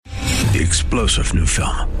the explosive new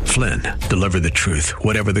film, Flynn, Deliver the Truth,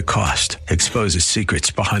 Whatever the Cost, exposes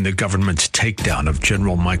secrets behind the government's takedown of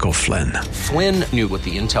General Michael Flynn. Flynn knew what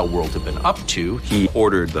the intel world had been up to. He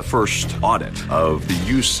ordered the first audit of the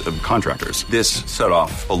use of contractors. This set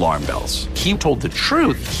off alarm bells. He told the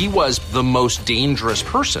truth. He was the most dangerous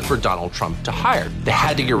person for Donald Trump to hire. They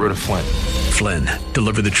had to get rid of Flynn. Flynn,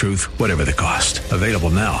 Deliver the Truth, Whatever the Cost. Available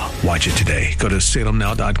now. Watch it today. Go to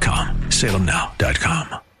salemnow.com.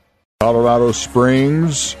 salemnow.com. Colorado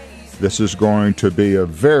Springs. This is going to be a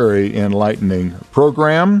very enlightening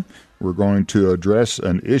program. We're going to address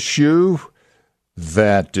an issue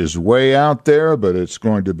that is way out there, but it's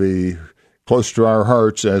going to be close to our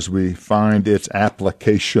hearts as we find its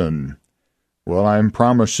application. Well, I'm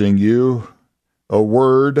promising you a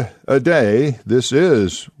word a day. This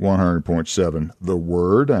is 100.7 The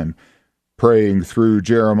Word. I'm praying through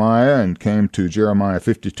Jeremiah and came to Jeremiah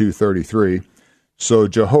 52:33. So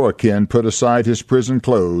Jehoiakim put aside his prison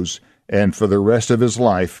clothes and for the rest of his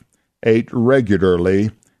life ate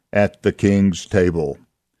regularly at the king's table.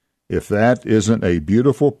 If that isn't a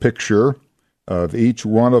beautiful picture of each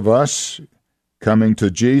one of us coming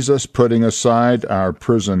to Jesus, putting aside our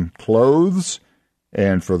prison clothes,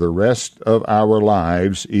 and for the rest of our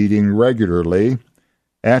lives eating regularly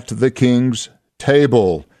at the king's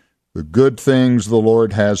table, the good things the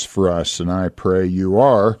Lord has for us. And I pray you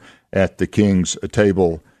are at the king's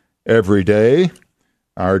table every day.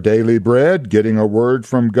 Our daily bread, getting a word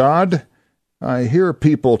from God. I hear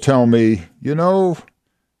people tell me,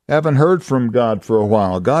 haven't heard from God for a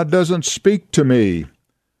while. God doesn't speak to me.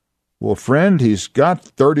 Well, friend, he's got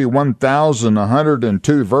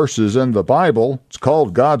 31,102 verses in the Bible. It's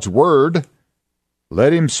called God's Word.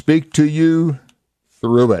 Let him speak to you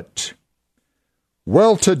through it.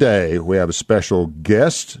 Well, today we have a special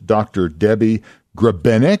guest, Dr. Debbie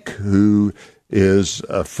Grabenik, who is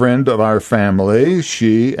a friend of our family.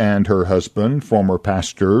 She and her husband, former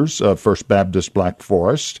pastors of First Baptist Black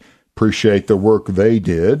Forest, appreciate the work they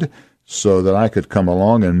did so that I could come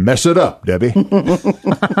along and mess it up, Debbie.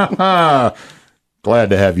 Glad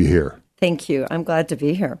to have you here. Thank you. I'm glad to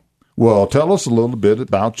be here. Well, tell us a little bit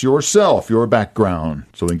about yourself, your background,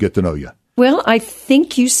 so we can get to know you. Well, I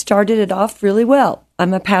think you started it off really well.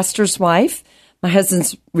 I'm a pastor's wife. My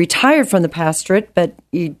husband's retired from the pastorate, but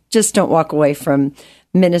you just don't walk away from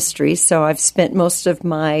ministry. So I've spent most of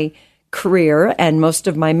my career and most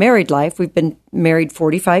of my married life. We've been married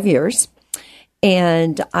 45 years.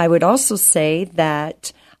 And I would also say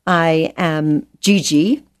that I am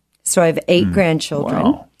Gigi. So I have 8 grandchildren.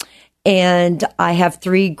 Wow. And I have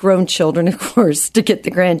 3 grown children, of course. To get the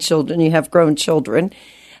grandchildren, you have grown children.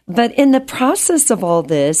 But in the process of all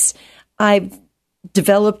this, I've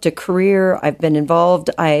developed a career. I've been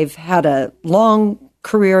involved. I've had a long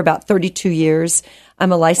career, about 32 years.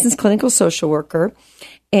 I'm a licensed clinical social worker,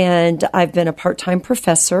 and I've been a part-time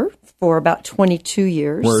professor for about 22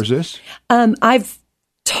 years. Where is this? I've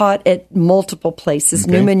taught at multiple places.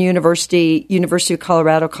 Okay. Newman University, University of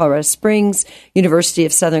Colorado, Colorado Springs, University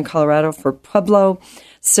of Southern Colorado for Pueblo.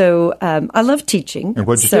 So I love teaching. And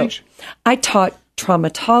what did you teach? I taught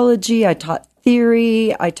traumatology. I taught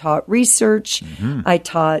theory. I taught research. I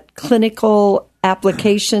taught clinical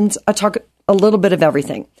applications. I taught a little bit of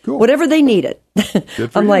everything. Cool. Whatever they needed.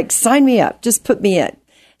 I'm you. like, sign me up. Just put me in.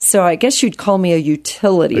 So I guess you'd call me a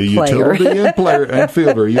utility player. And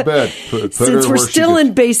fielder, you bet. Put Since we're still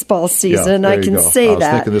in baseball season, I can say that. I was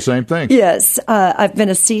thinking the same thing. Yes. I've been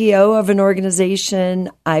a CEO of an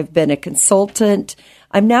organization. I've been a consultant.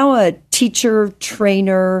 I'm now a teacher,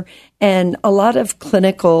 trainer, and a lot of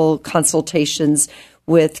clinical consultations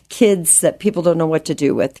with kids that people don't know what to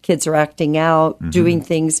do with. Kids are acting out, doing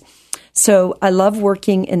things. So I love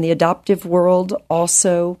working in the adoptive world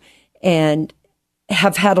also, and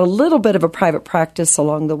have had a little bit of a private practice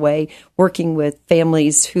along the way, working with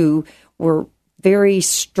families who were very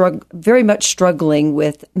much struggling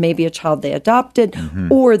with maybe a child they adopted,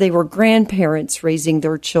 or they were grandparents raising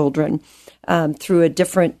their children through a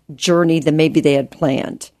different journey than maybe they had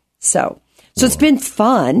planned. So it's been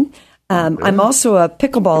fun. I'm also a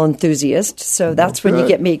pickleball enthusiast, so that's when you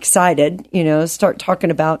get me excited, start talking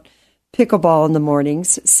about pickleball in the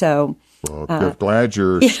mornings. So Well, glad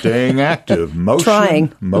you're staying active.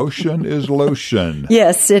 Motion is lotion.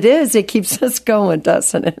 Yes, it is. It keeps us going,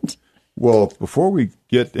 doesn't it? Well, before we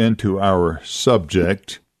get into our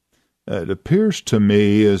subject, it appears to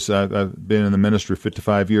me, as I've been in the ministry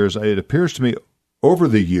 55 years, it appears to me over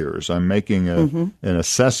the years, I'm making an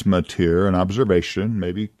assessment here, an observation,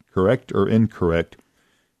 maybe correct or incorrect.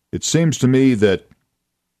 It seems to me that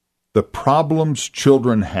the problems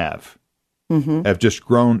children have have just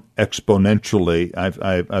grown exponentially.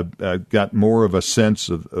 I've got more of a sense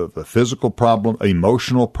of a physical problem,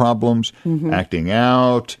 emotional problems, acting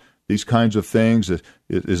out, these kinds of things.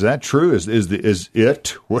 Is that true? Is it,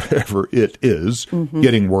 whatever it is,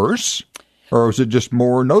 getting worse? Or is it just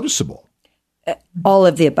more noticeable? All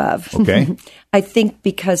of the above. Okay. I think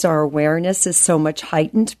because our awareness is so much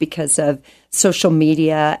heightened because of social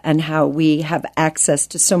media and how we have access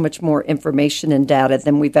to so much more information and data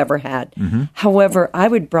than we've ever had. However, I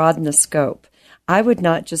would broaden the scope. I would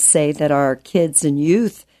not just say that our kids and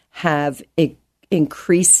youth have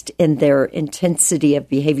increased in their intensity of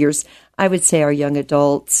behaviors. I would say our young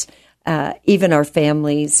adults, even our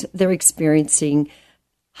families, they're experiencing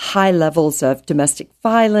high levels of domestic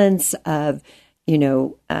violence, of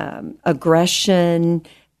aggression,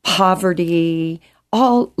 poverty,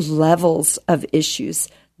 all levels of issues.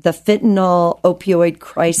 The fentanyl opioid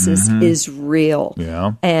crisis is real.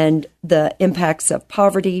 Yeah. And the impacts of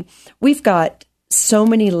poverty. We've got so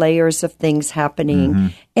many layers of things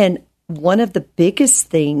happening. And one of the biggest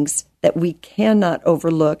things that we cannot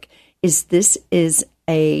overlook is this is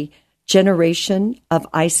a generation of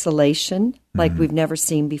isolation like we've never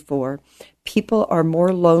seen before. People are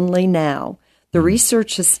more lonely now. The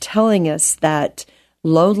research is telling us that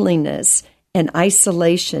loneliness and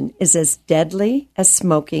isolation is as deadly as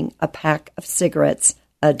smoking a pack of cigarettes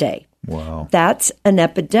a day. Wow. That's an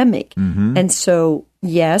epidemic. And so,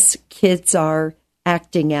 yes, kids are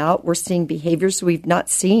acting out. We're seeing behaviors we've not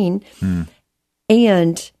seen.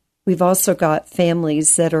 And we've also got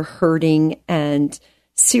families that are hurting and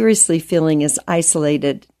seriously feeling as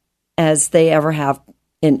isolated as they ever have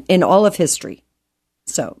in all of history.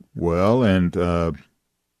 So well, and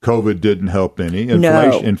COVID didn't help any.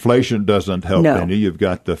 No. Inflation doesn't help any. You've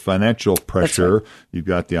got the financial pressure. Right. You've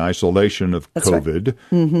got the isolation of That's COVID.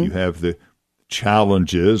 Right. You have the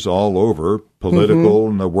challenges all over, political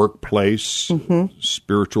in the workplace,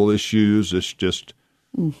 spiritual issues. It's just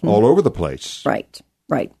all over the place. Right.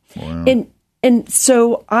 Wow. And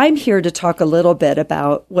so I'm here to talk a little bit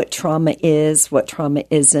about what trauma is, what trauma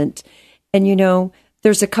isn't. And,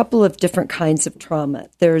 there's a couple of different kinds of trauma.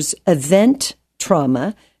 There's event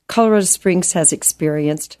trauma. Colorado Springs has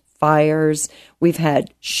experienced fires. We've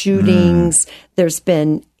had shootings. There's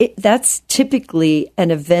been, that's typically an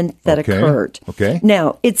event that occurred. Okay.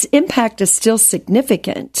 Now, its impact is still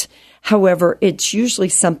significant. However, it's usually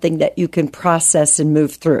something that you can process and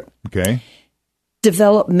move through. Okay.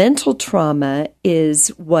 Developmental trauma is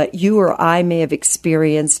what you or I may have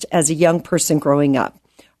experienced as a young person growing up.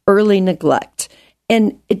 Early neglect.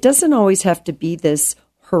 And it doesn't always have to be this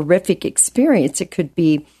horrific experience. It could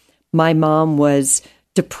be my mom was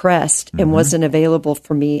depressed and wasn't available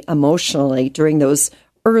for me emotionally during those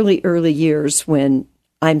early years when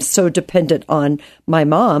I'm so dependent on my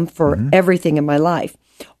mom for everything in my life.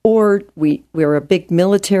 Or we're a big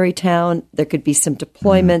military town. There could be some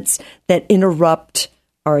deployments that interrupt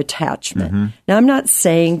our attachment. Now, I'm not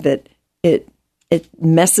saying that it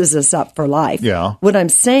messes us up for life. Yeah. What I'm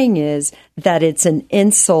saying is that it's an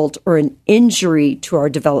insult or an injury to our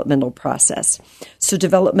developmental process. So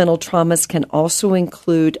developmental traumas can also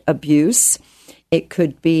include abuse. It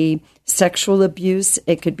could be sexual abuse.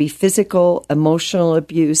 It could be physical, emotional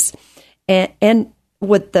abuse. And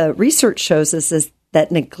what the research shows us is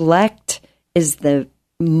that neglect is the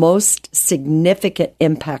most significant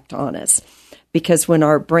impact on us. Because when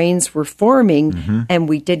our brains were forming and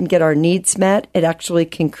we didn't get our needs met, it actually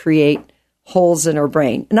can create holes in our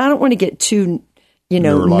brain. And I don't want to get too,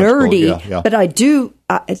 nerdy, but I do.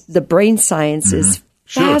 The brain science is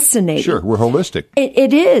fascinating. Sure, we're holistic.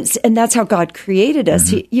 It is, and that's how God created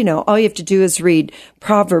us. All you have to do is read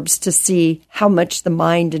Proverbs to see how much the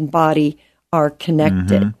mind and body are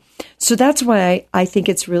connected. So that's why I think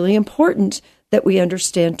it's really important that we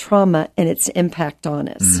understand trauma and its impact on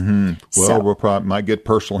us. Well, we'll might get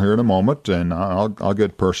personal here in a moment, and I'll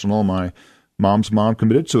get personal. My mom's mom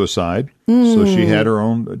committed suicide, so she had her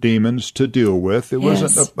own demons to deal with. It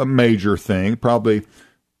wasn't a major thing, probably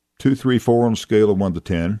 2, 3, 4 on a scale of 1 to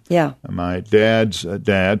 10. Yeah. My dad's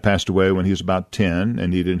dad passed away when he was about 10,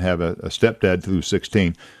 and he didn't have a stepdad through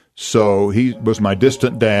 16. So he was my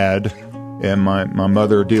distant dad, and my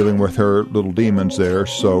mother dealing with her little demons there.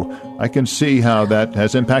 So I can see how that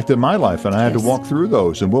has impacted my life, and I had to walk through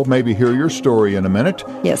those. And we'll maybe hear your story in a minute.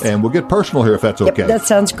 Yes. And we'll get personal here if that's okay. That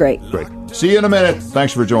sounds great. Great. See you in a minute.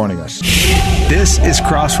 Thanks for joining us. This is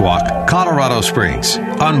Crosswalk, Colorado Springs,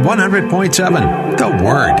 on 100.7 The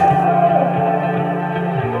Word.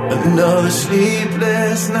 Another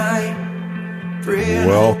sleepless night.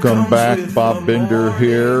 Welcome back. Bob Bender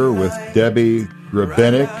here with Debbie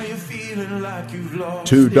Grabenik.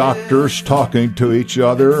 two doctors talking to each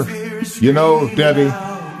other. You know, Debbie,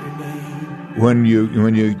 when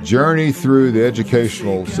you journey through the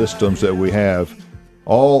educational systems that we have,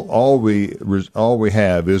 all we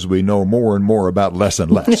have is we know more and more about less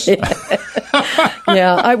and less.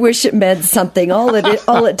 Yeah, I wish it meant something. All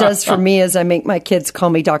it does for me is I make my kids call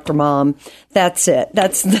me Dr. Mom. That's it.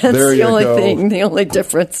 That's the only thing, the only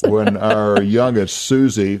difference. When our youngest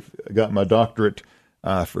Susie got my doctorate,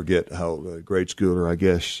 I forget how grade schooler, I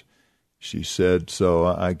guess. She said, so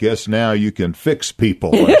I guess now you can fix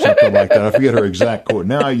people or something like that. I forget her exact quote.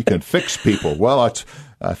 Now you can fix people. Well,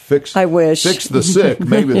 I wish. Fix the sick,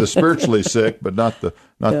 maybe the spiritually sick, but not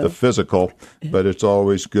the physical. But it's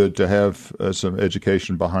always good to have some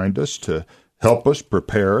education behind us to help us,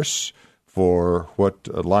 prepare us for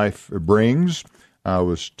what life brings. I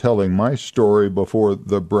was telling my story before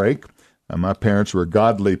the break. My parents were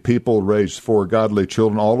godly people, raised 4 godly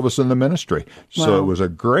children, all of us in the ministry. Wow. So it was a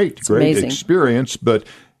great experience, but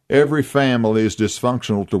every family is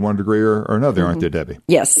dysfunctional to one degree or another, aren't they, Debbie?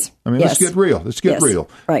 Yes. I mean, let's get real. Let's get real.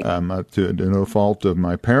 Right. To no fault of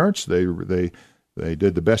my parents, they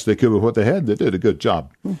did the best they could with what they had. They did a good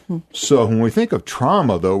job. Mm-hmm. So when we think of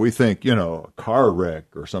trauma, though, we think, a car wreck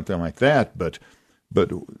or something like that, but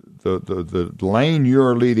the lane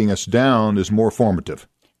you're leading us down is more formative.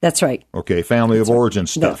 That's right. Okay, family of origin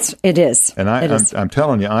stuff. It is. And I'm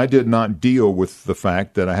telling you, I did not deal with the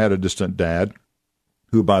fact that I had a distant dad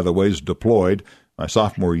who, by the way, is deployed. My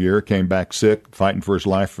sophomore year, came back sick, fighting for his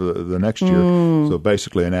life for the next year. So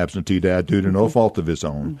basically an absentee dad due to no fault of his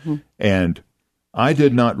own. Mm-hmm. And I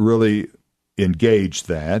did not really engage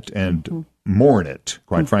that and mourn it,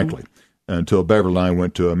 quite frankly, until Beverly and I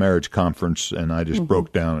went to a marriage conference, and I just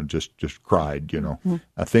broke down and just cried,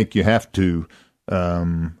 I think you have to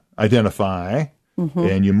identify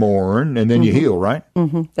and you mourn and then you heal, right?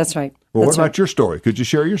 Mm-hmm. That's right. Well, what about your story? Could you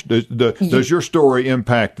share does your story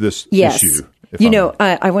impact this issue?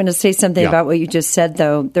 I want to say something about what you just said,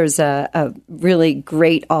 though. There's a really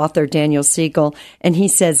great author, Daniel Siegel, and he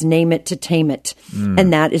says, name it to tame it.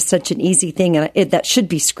 And that is such an easy thing. And that should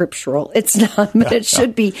be scriptural. It's not, but it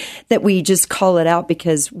should be that we just call it out,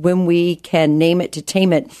 because when we can name it to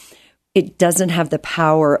tame it, it doesn't have the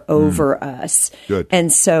power over us. Good.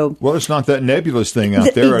 And so... Well, it's not that nebulous thing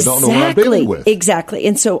out there. I don't know what I'm dealing with. Exactly.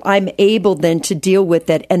 And so I'm able then to deal with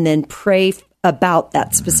it and then pray about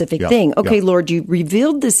that specific thing. Okay, Lord, you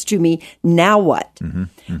revealed this to me. Now what?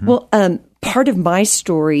 Well, part of my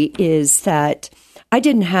story is that I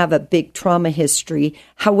didn't have a big trauma history.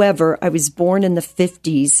 However, I was born in the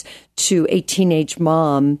 50s to a teenage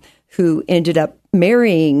mom who ended up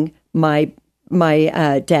marrying my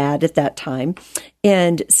dad at that time.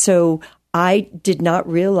 And so I did not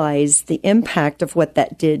realize the impact of what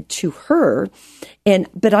that did to her.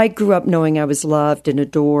 But I grew up knowing I was loved and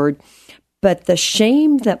adored. But the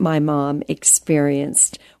shame that my mom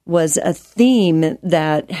experienced was a theme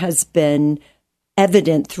that has been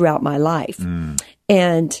evident throughout my life.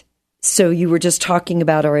 And so you were just talking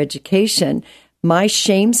about our education. My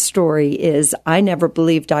shame story is I never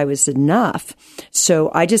believed I was enough. So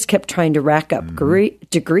I just kept trying to rack up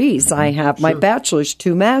degrees. I have my bachelor's,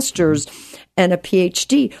 2 masters, and a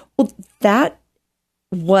PhD. Well, that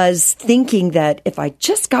was thinking that if I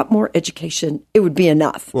just got more education, it would be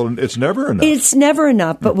enough. Well, it's never enough. It's never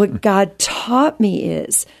enough. But what God taught me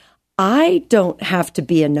is I don't have to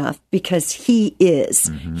be enough because He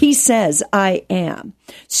is. He says, I am.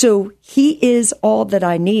 So He is all that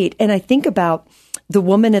I need. And I think about the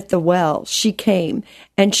woman at the well. She came,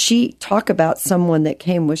 and she talked about someone that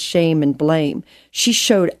came with shame and blame. She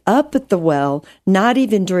showed up at the well, not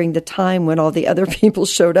even during the time when all the other people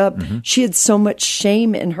showed up. She had so much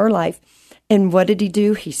shame in her life. And what did He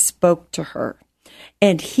do? He spoke to her,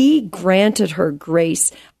 and He granted her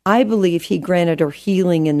grace. I believe He granted her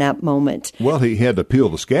healing in that moment. Well, He had to peel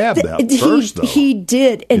the scab out first, though. He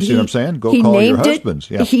did. And you see what I'm saying? Go call your husbands.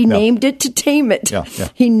 He named it to tame it.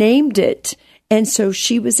 He named it. And so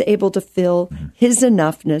she was able to feel His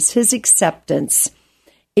enoughness, His acceptance.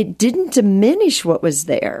 It didn't diminish what was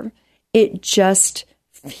there. It just,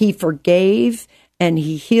 He forgave and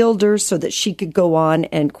He healed her so that she could go on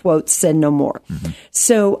and, quote, sin no more.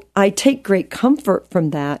 So I take great comfort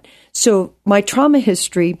from that. So my trauma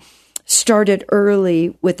history started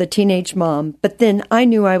early with a teenage mom, but then I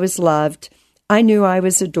knew I was loved. I knew I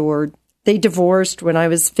was adored. They divorced when I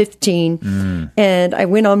was 15, and I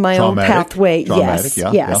went on my own pathway.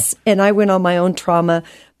 Yes. And I went on my own trauma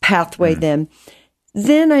pathway then.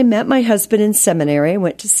 Then I met my husband in seminary. I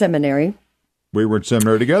went to seminary. We were in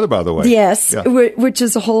seminary together, by the way. Yes, which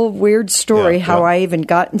is a whole weird story how I even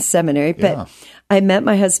got in seminary. But I met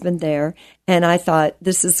my husband there, and I thought,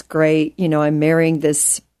 this is great. I'm marrying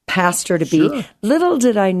this pastor to be. Little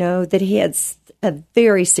did I know that he had a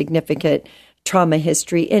very significant trauma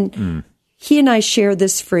history. And he and I share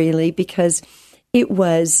this freely because it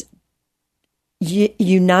was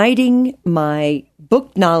uniting my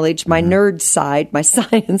book knowledge, my nerd side, my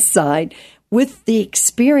science side, with the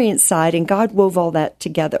experience side, and God wove all that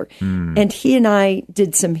together. And he and I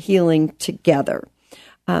did some healing together.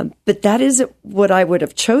 But that isn't what I would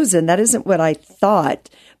have chosen. That isn't what I thought.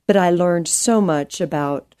 But I learned so much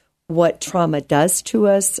about what trauma does to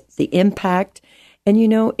us, the impact. And,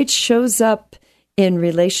 it shows up in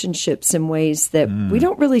relationships in ways that we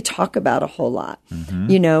don't really talk about a whole lot.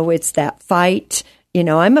 It's that fight.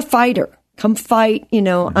 I'm a fighter. Come fight. I'm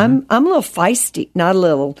a little feisty. Not a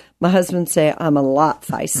little. My husband say I'm a lot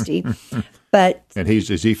feisty. But and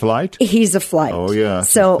is he flight? He's a flight. Oh yeah.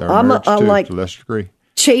 So I'm like to a lesser degree.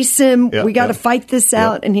 Chase him. Yep, we got to fight this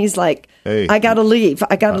out. And he's like, hey, I got to leave.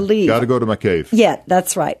 I got to leave. Got to go to my cave. Yeah,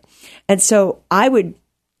 that's right. And so I would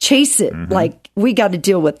chase it like, we got to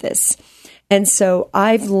deal with this. And so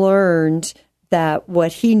I've learned that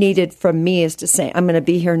what he needed from me is to say, I'm going to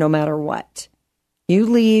be here no matter what. You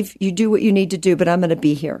leave, you do what you need to do, but I'm going to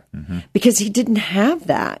be here. Because he didn't have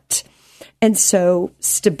that. And so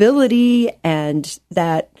stability and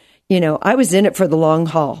that, I was in it for the long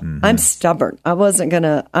haul. I'm stubborn. I wasn't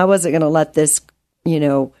gonna let this,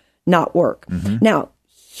 not work. Now,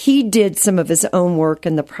 he did some of his own work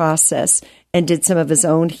in the process and did some of his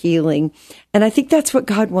own healing. And I think that's what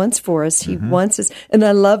God wants for us. He wants us. And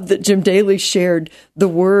I love that Jim Daly shared the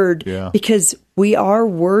word because we are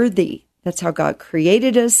worthy. That's how God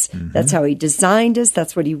created us. That's how he designed us.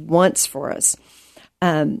 That's what he wants for us.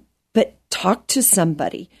 But talk to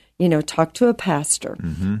somebody. Talk to a pastor,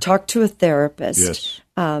 talk to a therapist.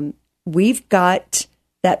 Yes. We've got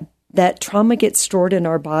that trauma gets stored in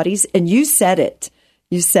our bodies. And you said it.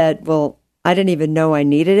 You said, well, I didn't even know I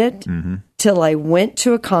needed it till I went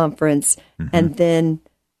to a conference and then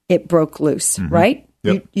it broke loose, right?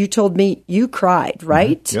 Yep. You told me you cried,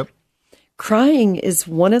 right? Yep. Crying is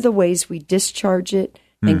one of the ways we discharge it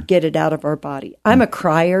and get it out of our body. I'm a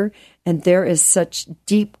crier, and there is such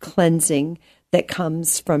deep cleansing that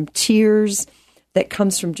comes from tears, that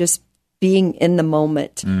comes from just being in the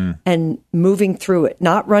moment and moving through it,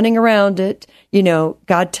 not running around it.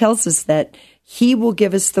 God tells us that he will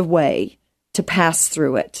give us the way to pass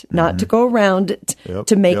through it, not to go around it,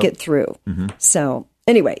 to make it through. So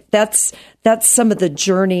anyway, that's some of the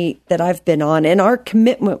journey that I've been on. And our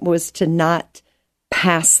commitment was to not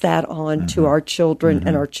pass that on to our children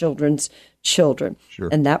and our children's children. Sure.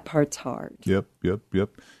 And that part's hard. Yep.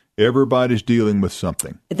 Everybody's dealing with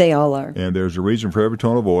something. They all are. And there's a reason for every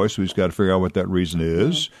tone of voice. We just got to figure out what that reason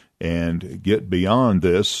is and get beyond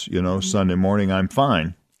this. Sunday morning, I'm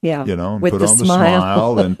fine. Yeah. And with put the on the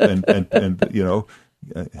smile and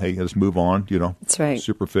hey, let's move on. That's right.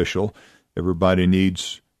 Superficial. Everybody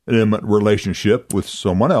needs an intimate relationship with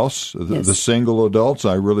someone else. The single adults,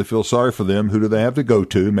 I really feel sorry for them. Who do they have to go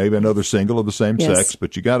to? Maybe another single of the same sex,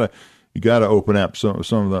 but you got to open up. Some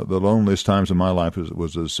of the loneliest times in my life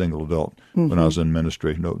was as a single adult when I was in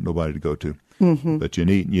ministry. Nobody to go to. But you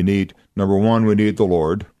need number one, we need the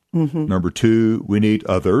Lord. Number two, we need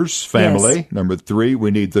others, family. Yes. Number three,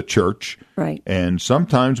 we need the church. Right. And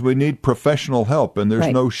sometimes we need professional help, and there's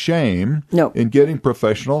no shame in getting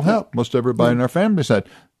professional help. Most everybody in our families had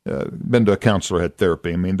been to a counselor, had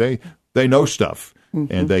therapy. I mean, they know stuff.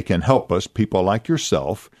 And they can help us, people like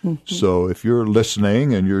yourself. So if you're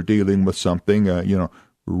listening and you're dealing with something,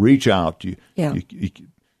 reach out.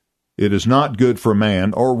 It is not good for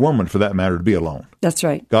man or woman, for that matter, to be alone. That's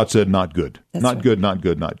right. God said not good. Not good, not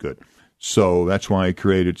good, not good. So that's why he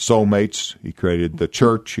created soulmates. He created the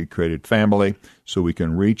church. He created family so we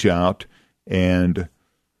can reach out and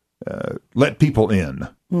let people in.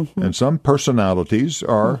 And some personalities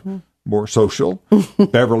are more social.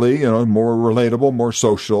 Beverly, more relatable, more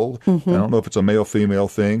social. I don't know if it's a male-female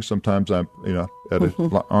thing. Sometimes I'm, at an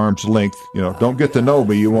arm's length. Don't get to know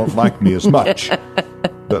me. You won't like me as much.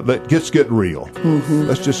 But let's get real.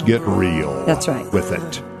 Let's just get real. That's right. With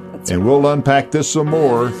it. And we'll unpack this some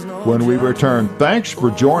more when we return. Thanks for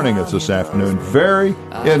joining us this afternoon. Very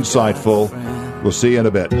insightful. We'll see you in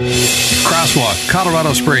a bit. Crosswalk,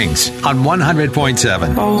 Colorado Springs on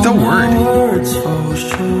 100.7. The Word.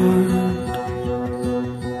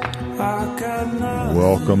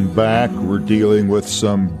 Welcome back. We're dealing with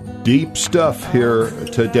some deep stuff here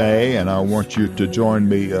today, and I want you to join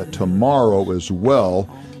me tomorrow as well.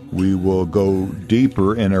 We will go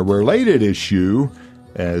deeper in a related issue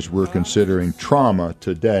as we're considering trauma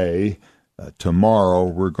today. Tomorrow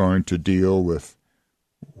we're going to deal with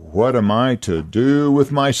what am I to do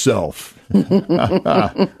with myself?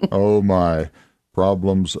 Oh, my.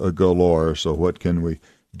 Problems galore. So what can we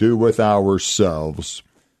do with ourselves?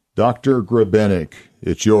 Dr. Grebennik,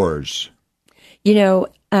 it's yours. You know,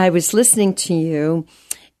 I was listening to you,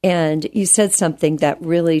 and you said something that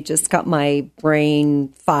really just got my brain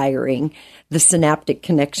firing, the synaptic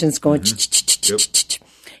connections going.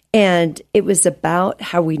 And it was about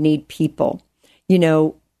how we need people. You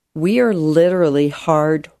know, we are literally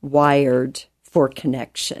hardwired for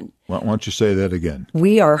connection. Why don't you say that again?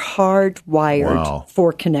 We are hardwired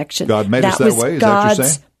for connection. God made us that way? Is that what you're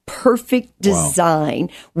saying? Perfect design.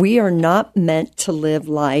 Wow. We are not meant to live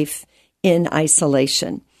life in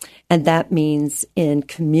isolation. And that means in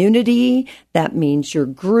community, that means your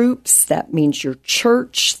groups, that means your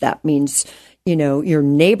church, that means, you know, your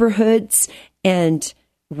neighborhoods. And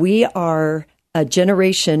we are a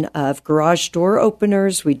generation of garage door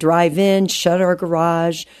openers. We drive in, shut our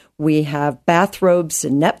garage. We have bathrobes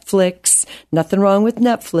and Netflix. Nothing wrong with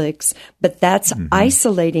Netflix, but that's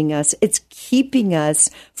isolating us. It's keeping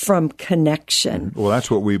us from connection. Well,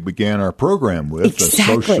 that's what we began our program with,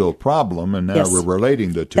 exactly. A social problem, and now we're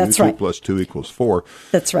relating the two. That's 2 right. plus 2 equals 4.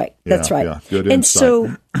 That's right. That's right. Yeah. Good and insight.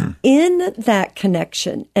 So in that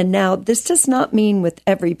connection, and now this does not mean with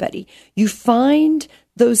everybody, you find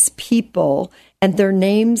those people and their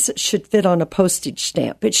names should fit on a postage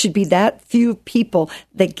stamp. It should be that few people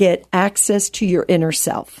that get access to your inner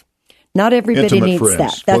self. Not everybody Intimate needs friends,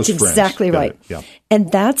 that. That's exactly right. Yeah.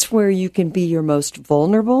 And that's where you can be your most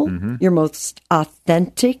vulnerable, your most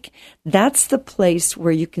authentic. That's the place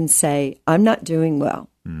where you can say, I'm not doing well.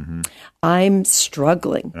 I'm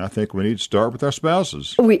struggling. And I think we need to start with our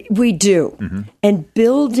spouses. We do. And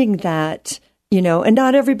building that, you know, and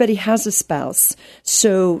not everybody has a spouse.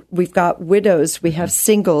 So we've got widows, we have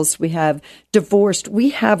singles, we have divorced.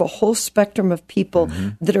 We have a whole spectrum of people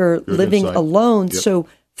that are living alone. Yep. So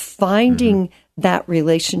finding that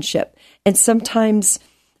relationship. And sometimes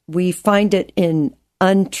we find it in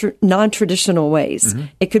non-traditional ways.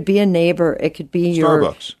 It could be a neighbor. It could be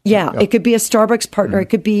Starbucks. It could be a Starbucks partner. It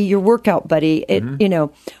could be your workout buddy. You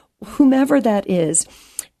know, whomever that is.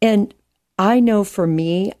 And I know for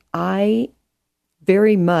me, I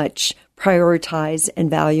very much prioritize and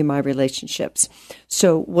value my relationships.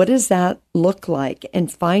 So what does that look like?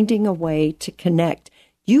 And finding a way to connect.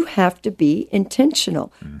 You have to be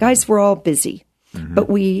intentional. Guys, we're all busy, but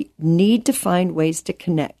we need to find ways to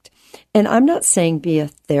connect. And I'm not saying be a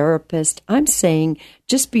therapist. I'm saying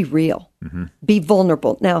just be real, be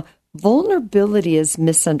vulnerable. Now, vulnerability is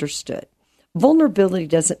misunderstood. Vulnerability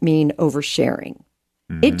doesn't mean oversharing.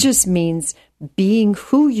 It just means being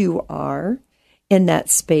who you are in that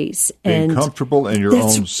space. Being comfortable in your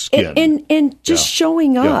own skin. And just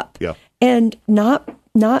showing up. And not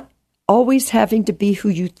always having to be who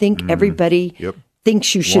you think everybody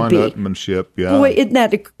thinks you should be. One-upmanship, Boy, isn't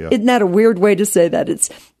that a weird way to say that?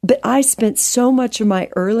 But I spent so much of my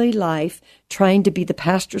early life trying to be the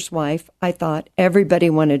pastor's wife I thought everybody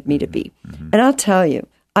wanted me to be. And I'll tell you,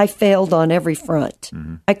 I failed on every front.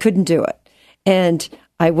 I couldn't do it. And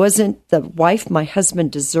I wasn't the wife my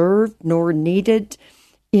husband deserved nor needed.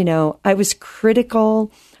 You know, I was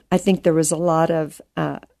critical. I think there was a lot of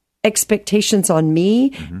expectations on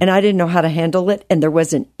me, and I didn't know how to handle it. And there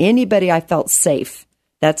wasn't anybody I felt safe.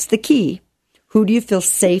 That's the key. Who do you feel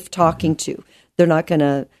safe talking to? They're not going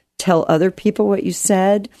to tell other people what you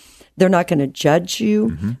said. They're not going to judge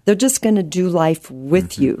you. They're just going to do life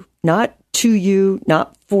with you, not to you,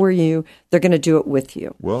 not for you. They're going to do it with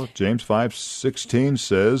you. Well, James 5:16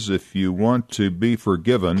 says, if you want to be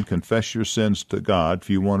forgiven, confess your sins to God. If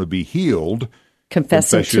you want to be healed,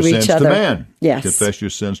 confess your sins to man. Yes. Confess your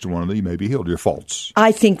sins to one another. You may be healed. Your faults.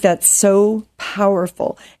 I think that's so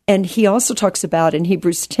powerful. And he also talks about in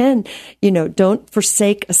Hebrews 10, you know, don't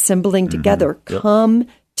forsake assembling together. Come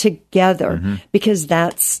together, because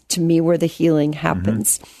that's, to me, where the healing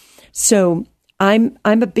happens. So I'm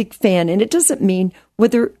a big fan, and it doesn't mean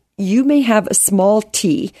whether you may have a small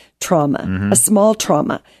T trauma, a small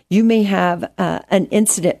trauma. You may have an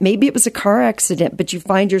incident. Maybe it was a car accident, but you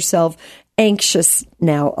find yourself anxious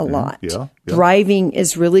now a lot. Driving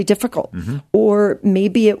is really difficult. Or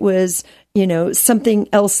maybe it was, you know, something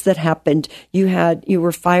else that happened. You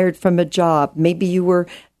were fired from a job. Maybe you were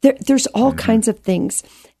there's all kinds of things,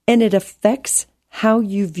 and it affects how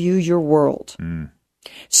you view your world.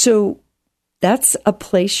 So that's a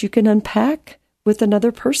place you can unpack with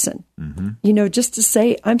another person. You know, just to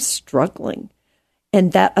say, I'm struggling.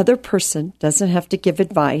 And that other person doesn't have to give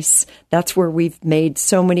advice. That's where we've made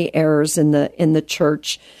so many errors in the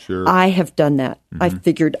church. I have done that. I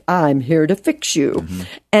figured I'm here to fix you.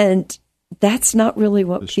 And that's not really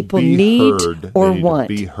what Just people be need heard. or They need to want.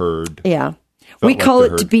 be heard. Yeah. Felt We like call they're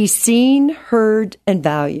it to heard. be seen, heard, and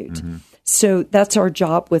valued. So that's our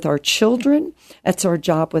job with our children. That's our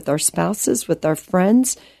job with our spouses, with our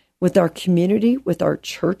friends, with our community, with our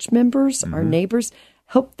church members, our neighbors.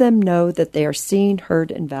 Help them know that they are seen,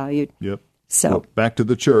 heard, and valued. Yep. So Well, back to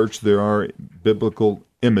the church, there are biblical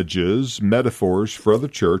images, metaphors for the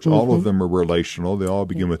church. All of them are relational. They all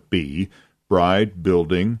begin with B, bride,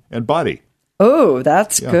 building, and body. oh,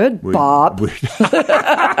 that's good, We- Bob.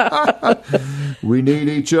 We need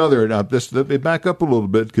each other. Now, let me back up a little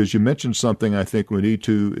bit because you mentioned something I think we need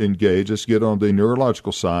to engage. Let's get on the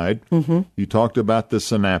neurological side. You talked about the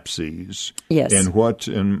synapses. Yes.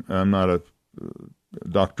 And I'm not a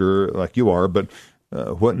doctor like you are, but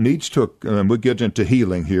what needs to, and we'll get into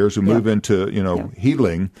healing here as we move into,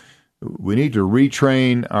 healing. We need to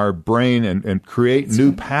retrain our brain and create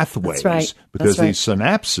new pathways. That's right. Because That's right. these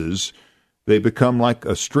synapses, they become like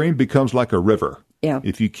a stream becomes like a river. Yeah.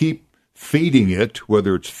 If you keep feeding it,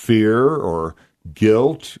 whether it's fear or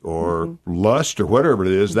guilt or lust or whatever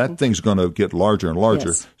it is, that thing's going to get larger and larger.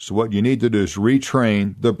 Yes. So what you need to do is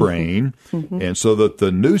retrain the brain, and so that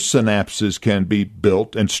the new synapses can be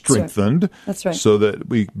built and strengthened. That's right. So that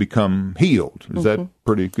we become healed. Is that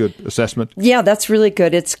pretty good assessment? Yeah, that's really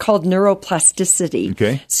good. It's called neuroplasticity.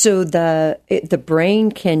 Okay. So the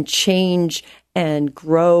brain can change and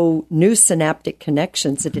grow new synaptic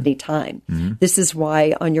connections at any time. This is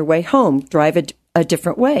why on your way home, drive a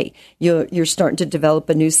different way. You're starting to develop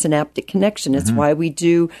a new synaptic connection. It's why we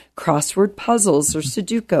do crossword puzzles or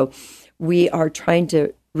Sudoku. We are trying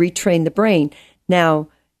to retrain the brain. Now,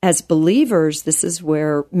 as believers, this is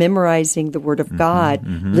where memorizing the Word of God,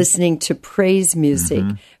 listening to praise music,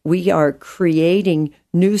 we are creating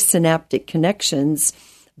new synaptic connections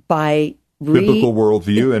by Biblical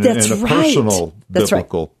worldview and a personal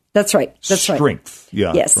biblical That's right. strength.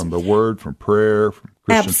 Yeah, Yes. from the Word, from prayer, from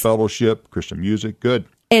Christian Abs- fellowship, Christian music. Good.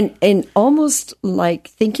 And almost like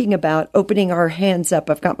thinking about opening our hands up.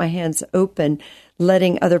 I've got my hands open,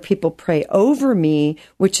 letting other people pray over me,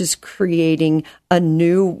 which is creating a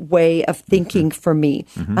new way of thinking for me.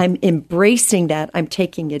 I'm embracing that. I'm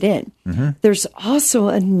taking it in. There's also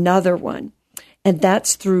another one. And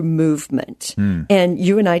that's through movement. And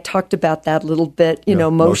you and I talked about that a little bit,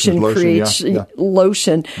 motion creates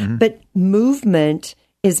lotion. But movement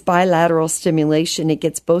is bilateral stimulation. It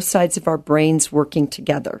gets both sides of our brains working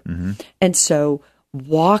together. And so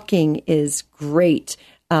walking is great.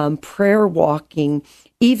 Prayer walking,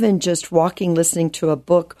 even just walking, listening to a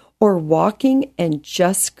book, or walking and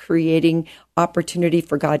just creating opportunity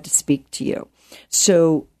for God to speak to you.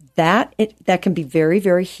 So that can be very,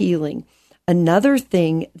 very healing. Another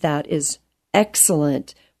thing that is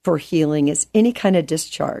excellent for healing is any kind of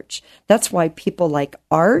discharge. That's why people like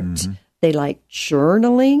art, they like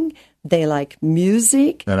journaling, they like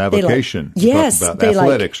music. An avocation. Yes. About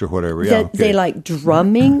athletics or whatever. Yeah, okay. They like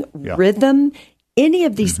drumming, rhythm, any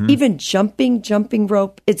of these, even jumping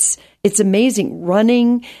rope. It's amazing.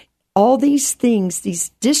 Running, all these things, these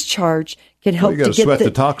discharge can help you got to get sweat the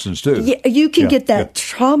toxins too. Yeah, you can get that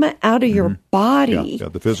trauma out of your body. Yeah,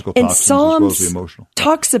 the physical and toxins Psalms as well as the emotional.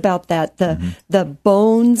 Talks about that, the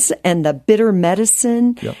bones and the bitter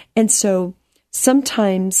medicine. Yep. And so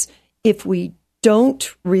sometimes if we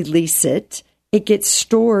don't release it, it gets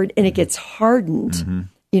stored and it gets hardened.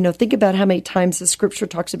 Think about how many times the scripture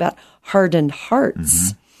talks about hardened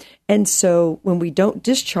hearts. And so when we don't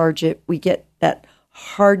discharge it, we get that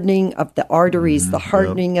hardening of the arteries, the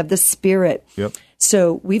hardening of the spirit. Yep.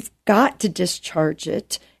 So we've got to discharge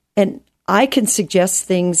it. And I can suggest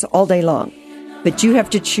things all day long, but you have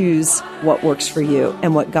to choose what works for you,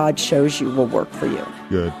 and what God shows you will work for you.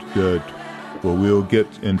 Good. Well, we'll get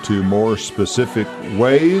into more specific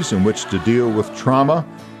ways in which to deal with trauma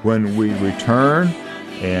when we return.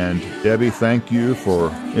 And Debbie, thank you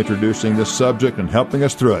for introducing this subject and helping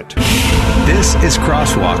us through it. This is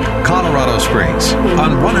Crosswalk, Colorado Springs,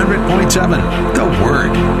 on 100.7 The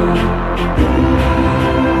Word.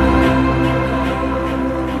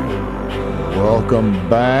 Welcome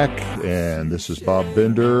back, and this is Bob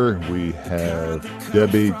Bender. We have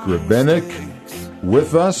Debbie Grebenik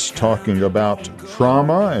with us talking about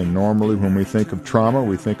trauma. And normally when we think of trauma,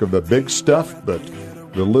 we think of the big stuff, but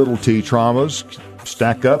the little t traumas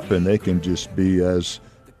stack up, and they can just be as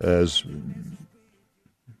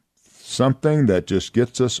something that just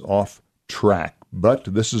gets us off track. But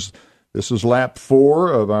this is lap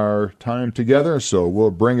 4 of our time together, so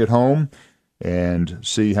we'll bring it home and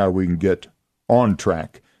see how we can get on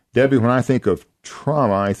track. Debbie, when I think of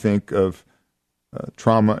trauma, I think of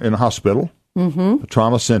trauma in a hospital, a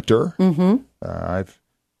trauma center. I've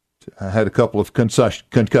I had a couple of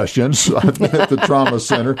concussions. I've been at the trauma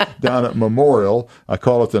center down at Memorial. I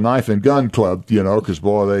call it the Knife and Gun Club, because,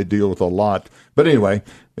 boy, they deal with a lot. But anyway,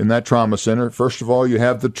 in that trauma center, first of all, you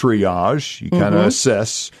have the triage. You kind of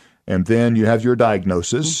assess, and then you have your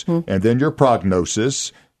diagnosis, and then your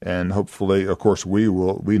prognosis. And hopefully, of course, we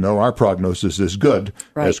know our prognosis is good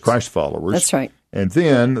as Christ followers. That's right. And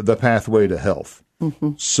then the pathway to health.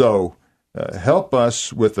 So help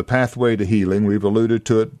us with the pathway to healing. We've alluded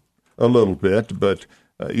to it a little bit, but,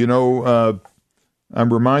 I'm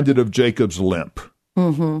reminded of Jacob's limp.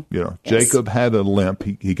 Jacob had a limp.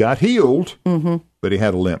 He got healed, but he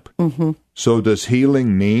had a limp. So does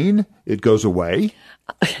healing mean it goes away?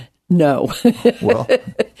 No. Well,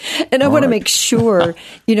 and I want to make sure,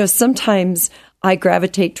 sometimes I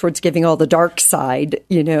gravitate towards giving all the dark side,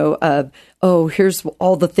 of, here's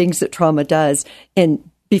all the things that trauma does. And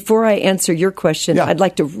before I answer your question, I'd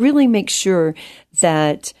like to really make sure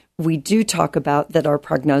that we do talk about that our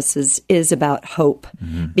prognosis is about hope,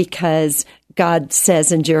 because God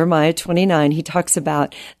says in Jeremiah 29, he talks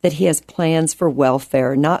about that he has plans for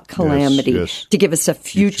welfare, not calamity, to give us a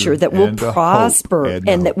future that will prosper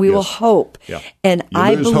and that we will hope. Yeah. And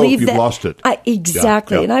I believe hope, that you've lost it.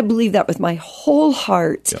 Exactly. Yeah. And I believe that with my whole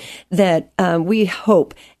heart that we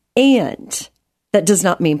hope. And that does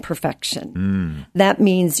not mean perfection. That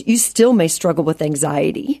means you still may struggle with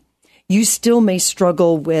anxiety. You still may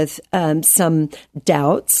struggle with some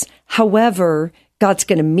doubts. However, God's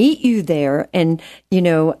going to meet you there. And,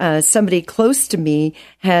 somebody close to me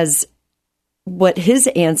has what his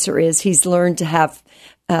answer is. He's learned to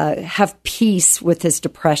have peace with his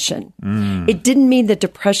depression. It didn't mean that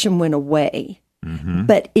depression went away,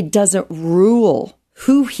 but it doesn't rule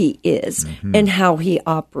who he is and how he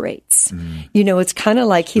operates. It's kind of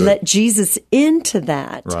like he let Jesus into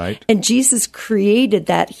that. Right. And Jesus created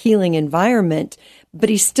that healing environment, but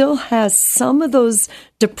he still has some of those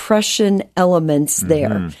depression elements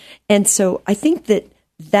there. And so I think that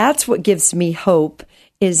that's what gives me hope,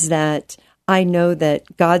 is that I know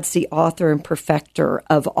that God's the author and perfecter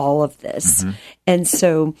of all of this. And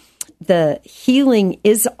so the healing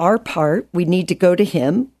is our part. We need to go to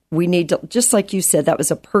him. We need to, just like you said, that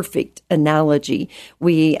was a perfect analogy.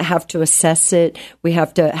 We have to assess it. We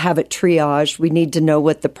have to have it triaged. We need to know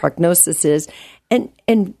what the prognosis is.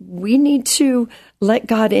 And we need to let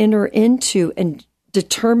God enter into and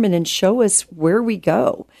determine and show us where we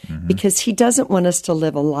go, because he doesn't want us to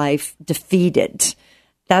live a life defeated.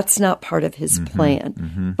 That's not part of his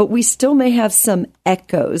plan. But we still may have some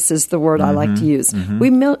echoes, is the word I like to use. We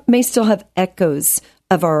may still have echoes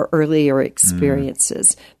of our earlier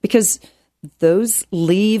experiences, because those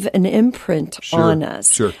leave an imprint on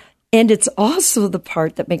us. And it's also the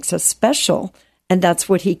part that makes us special. And that's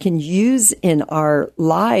what he can use in our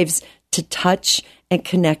lives to touch and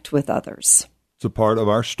connect with others. It's a part of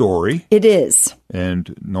our story. It is.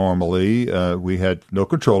 And normally we had no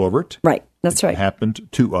control over it. Right. That's right. It happened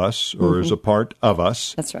to us, or is a part of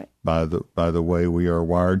us. That's right. By the way we are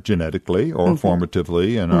wired genetically or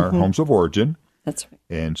formatively in our homes of origin. That's right.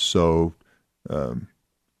 And so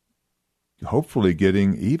hopefully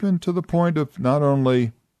getting even to the point of not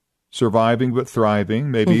only surviving but thriving,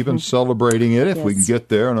 maybe even celebrating it if we can get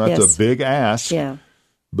there. And that's a big ask. Yeah.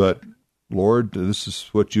 But Lord, this is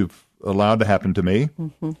what you've allowed to happen to me.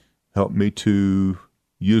 Help me to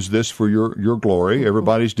use this for your glory.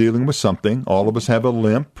 Everybody's dealing with something. All of us have a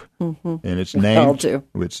limp, and it's named.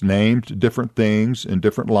 It's named different things in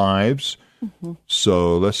different lives.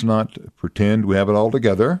 So let's not pretend we have it all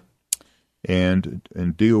together, and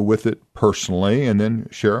deal with it personally, and then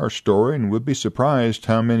share our story. And we'll be surprised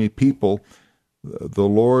how many people the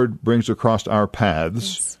Lord brings across our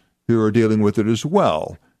paths who are dealing with it as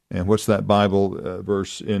well. And what's that Bible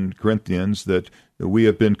verse in Corinthians, that we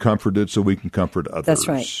have been comforted so we can comfort others? That's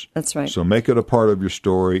right. That's right. So make it a part of your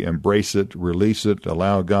story, embrace it, release it,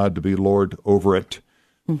 allow God to be Lord over it,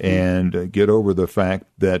 and get over the fact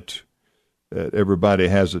that everybody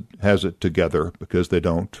has it together, because they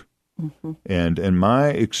don't. And in my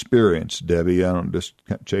experience, Debbie, I don't just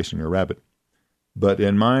chasing a rabbit, but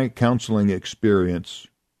in my counseling experience,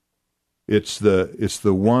 it's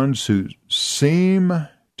the ones who seem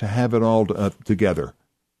to have it all together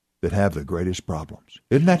that have the greatest problems.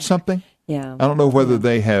 Isn't that something? Yeah. I don't know whether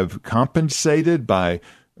they have compensated by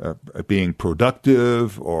being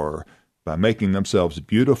productive or by making themselves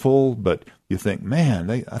beautiful, but you think, man,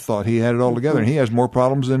 I thought he had it all together, and he has more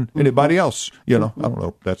problems than anybody else. I don't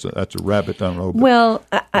know. That's a rabbit. I don't know. Well,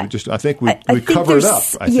 I think we cover it up.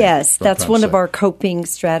 Yes, that's one of our coping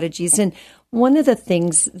strategies. And One of the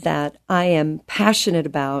things that I am passionate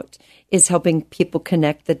about is helping people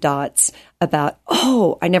connect the dots about,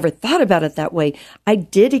 I never thought about it that way. I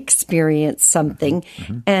did experience something,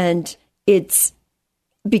 and it's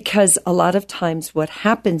because a lot of times what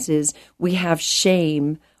happens is we have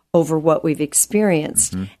shame over what we've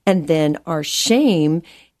experienced, and then our shame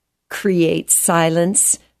creates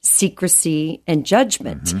silence, secrecy, and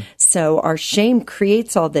judgment. So our shame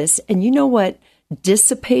creates all this, and you know what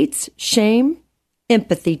dissipates shame?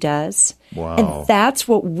 Empathy does. Wow. And that's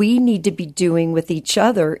what we need to be doing with each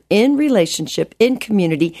other in relationship, in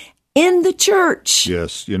community, in the church.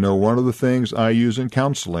 Yes. One of the things I use in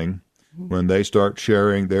counseling when they start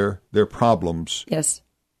sharing their problems, Yes.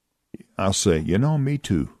 I'll say, me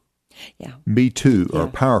too. Yeah. Me too Yeah. are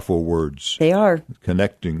powerful words, They are.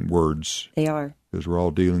 connecting words, They are. because we're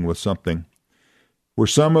all dealing with something. Were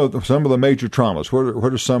some of the major traumas?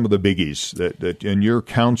 What are some of the biggies that in your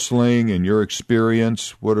counseling, in your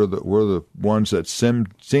experience? What are the ones that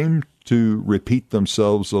seem to repeat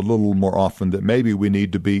themselves a little more often that maybe we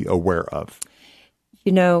need to be aware of?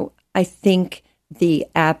 I think the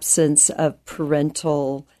absence of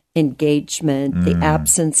parental engagement, the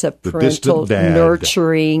absence of parental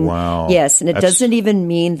nurturing. Wow. Yes, and it doesn't even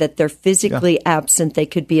mean that they're physically absent. They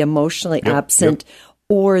could be emotionally absent,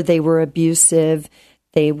 or they were abusive.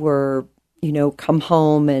 They were, come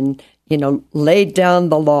home and, laid down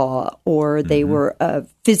the law, or they were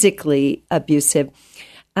physically abusive.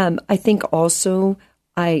 I think also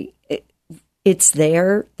it's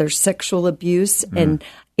there's sexual abuse, and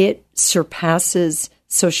it surpasses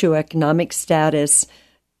socioeconomic status,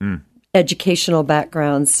 educational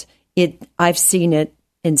backgrounds. I've seen it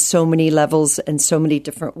in so many levels and so many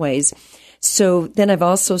different ways. So then I've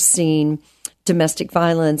also seen domestic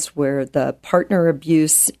violence where the partner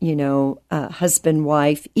abuse, husband,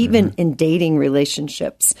 wife, even in dating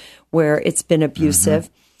relationships where it's been abusive.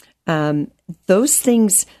 Those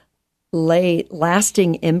things lay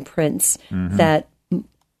lasting imprints that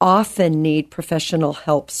often need professional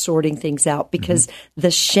help sorting things out, because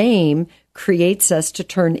the shame creates us to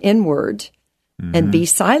turn inward and be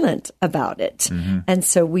silent about it. And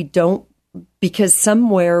so we don't, because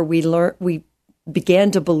somewhere we began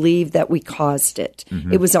to believe that we caused it.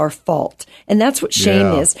 It was our fault. And that's what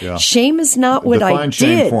shame is. Yeah. Shame is not what I did.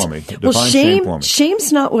 Shame for me.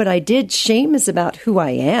 Shame's not what I did. Shame is about who I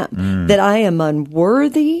am, that I am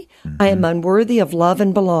unworthy. I am unworthy of love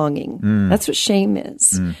and belonging. That's what shame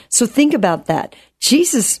is. So think about that.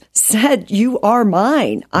 Jesus said, you are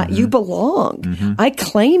mine. You belong. I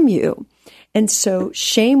claim you. And so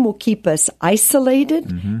shame will keep us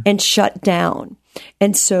isolated and shut down.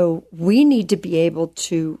 And so we need to be able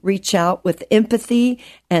to reach out with empathy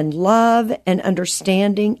and love and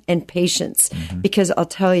understanding and patience, because I'll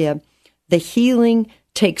tell you, the healing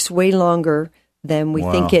takes way longer than we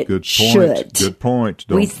think it should. Good point.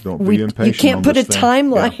 Don't be impatient. You can't put a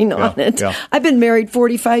timeline on it. Yeah. I've been married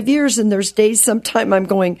 45 years, and there's days sometime I'm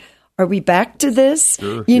going, are we back to this?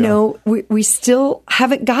 Sure, we still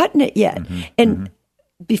haven't gotten it yet. And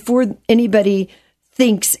before anybody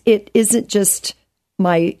thinks, it isn't just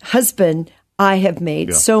my husband, I have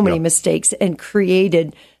made so many mistakes and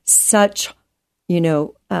created such,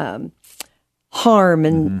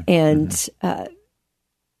 harm and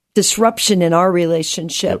disruption in our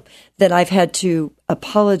relationship that I've had to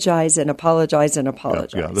apologize and apologize and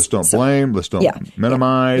apologize. Yeah. Let's don't blame. Let's don't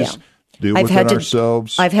minimize. Deal with it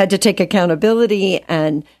ourselves. I've had to take accountability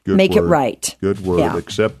and make it right. Good word.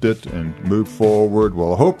 Accept it and move forward.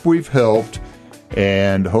 Well, I hope we've helped.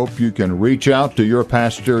 And hope you can reach out to your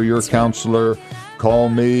pastor, your counselor. Call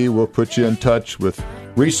me. We'll put you in touch with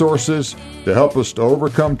resources to help us to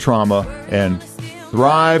overcome trauma and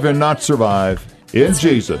thrive and not survive in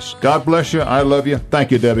Jesus. God bless you. I love you.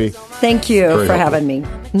 Thank you, Debbie. Thank you for having me.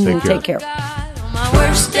 Take care. On my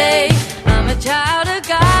worst day, I'm a child of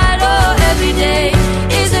God. Oh, every day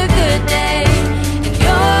is a good day. And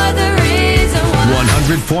you're the reason why.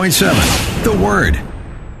 100.7 The Word.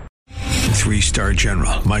 3-star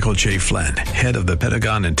General Michael J. Flynn, head of the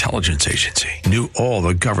Pentagon Intelligence Agency, knew all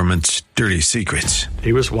the government's dirty secrets.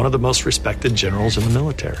 He was one of the most respected generals in the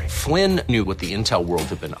military. Flynn knew what the intel world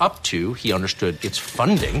had been up to. He understood its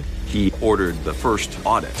funding. He ordered the first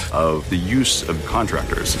audit of the use of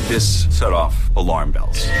contractors. This set off alarm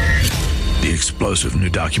bells. The explosive new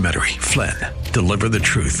documentary, Flynn, Deliver the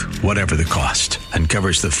Truth, Whatever the Cost,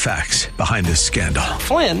 uncovers the facts behind this scandal.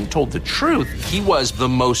 Flynn told the truth. He was the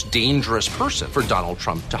most dangerous person for Donald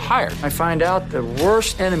Trump to hire. I find out the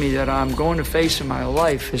worst enemy that I'm going to face in my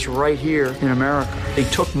life is right here in America. They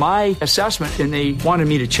took my assessment and they wanted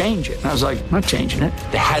me to change it. And I was like, I'm not changing it.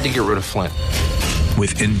 They had to get rid of Flynn.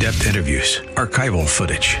 with in-depth interviews, archival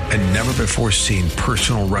footage, and never-before-seen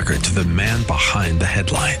personal records of the man behind the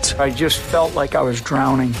headlines. I just felt like I was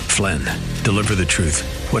drowning. Flynn, deliver the truth,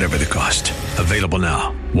 whatever the cost. Available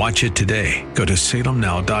now. Watch it today. Go to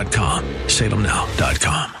salemnow.com.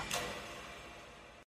 salemnow.com.